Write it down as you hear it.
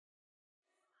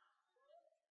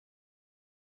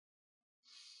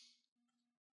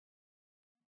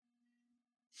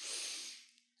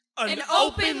An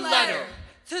open letter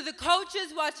to the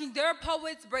coaches watching their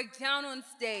poets break down on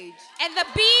stage. And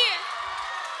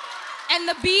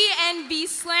the BNB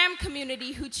Slam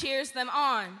community who cheers them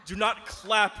on. Do not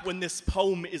clap when this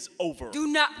poem is over. Do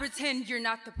not pretend you're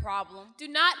not the problem. Do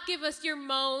not give us your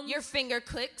moans. Your finger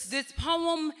clicks. This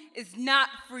poem is not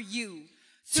for you.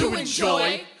 To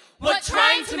enjoy what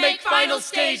trying to make final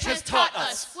stage has taught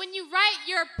us. When you write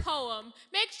your poem,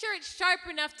 make sure it's sharp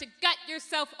enough to gut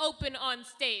yourself open on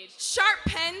stage. Sharp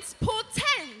pens pull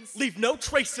tens. Leave no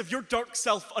trace of your dark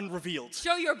self unrevealed.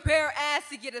 Show your bare ass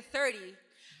to get a 30.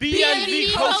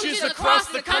 BNB coaches across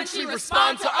the country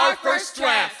respond to our first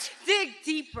draft. Dig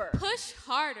deeper. Push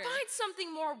harder. Find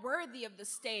something more worthy of the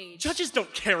stage. Judges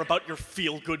don't care about your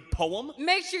feel-good poem.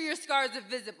 Make sure your scars are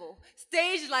visible.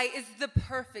 Stage light is the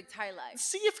perfect highlight.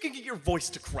 See if you can get your voice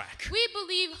to crack. We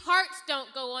believe hearts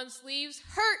don't go on sleeves,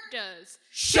 hurt does.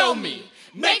 Show me.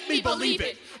 Make me believe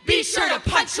it. Be sure to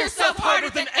punch yourself harder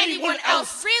than anyone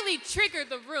else. Really trigger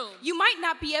the room. You might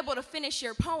not be able to finish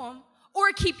your poem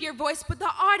or keep your voice, but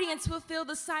the audience will fill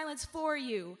the silence for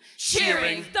you.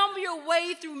 Cheering. Stumble your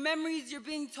way through memories you're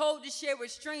being told to share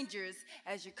with strangers.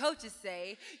 As your coaches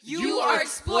say, you are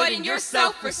exploiting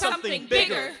yourself for something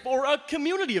bigger. For a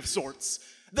community of sorts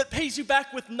that pays you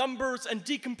back with numbers and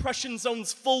decompression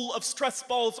zones full of stress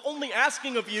balls, only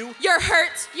asking of you, you're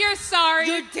hurt, you're sorry,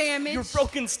 you're damaged, your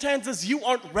broken stanzas you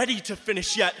aren't ready to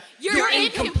finish yet. Your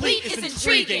incomplete is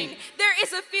intriguing. There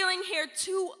is a feeling here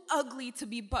too ugly to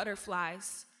be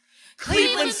butterflies.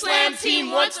 Cleveland Slam Team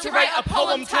wants to write a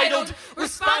poem titled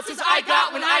Responses I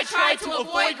Got When I Tried to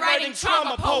Avoid Writing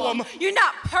Trauma Poem. You're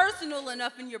not personal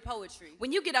enough in your poetry.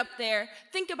 When you get up there,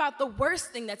 think about the worst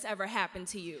thing that's ever happened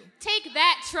to you. Take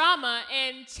that trauma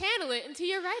and channel it into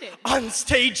your writing. On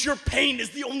stage, your pain is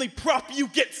the only prop you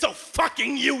get, so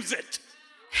fucking use it.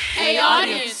 Hey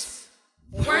audience,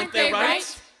 weren't they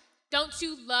right? Don't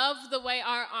you love the way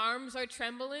our arms are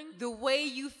trembling? The way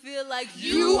you feel like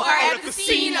you are at the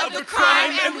scene of the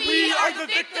crime and we are the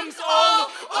victims all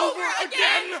over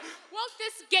again. Won't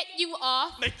this get you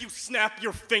off? Make you snap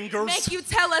your fingers. Make you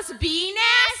tell us be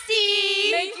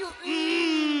nasty. Make you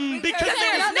because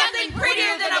there's nothing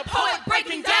prettier than a poet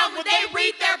breaking down when they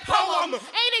read their poem.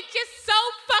 Ain't it just so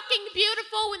fucking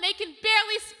beautiful when they can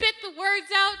barely spit the words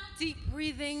out? Deep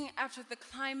breathing after the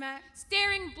climax.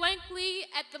 Staring blankly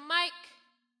at the mic.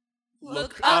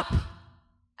 Look up.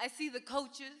 I see the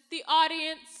coaches, the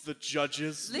audience, the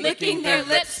judges licking their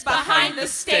lips behind the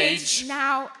stage.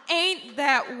 Now, ain't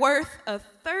that worth a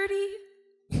 30?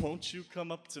 Won't you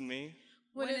come up to me?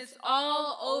 When it's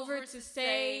all over to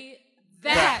say,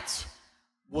 that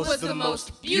was the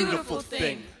most beautiful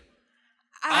thing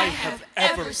I have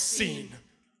ever seen.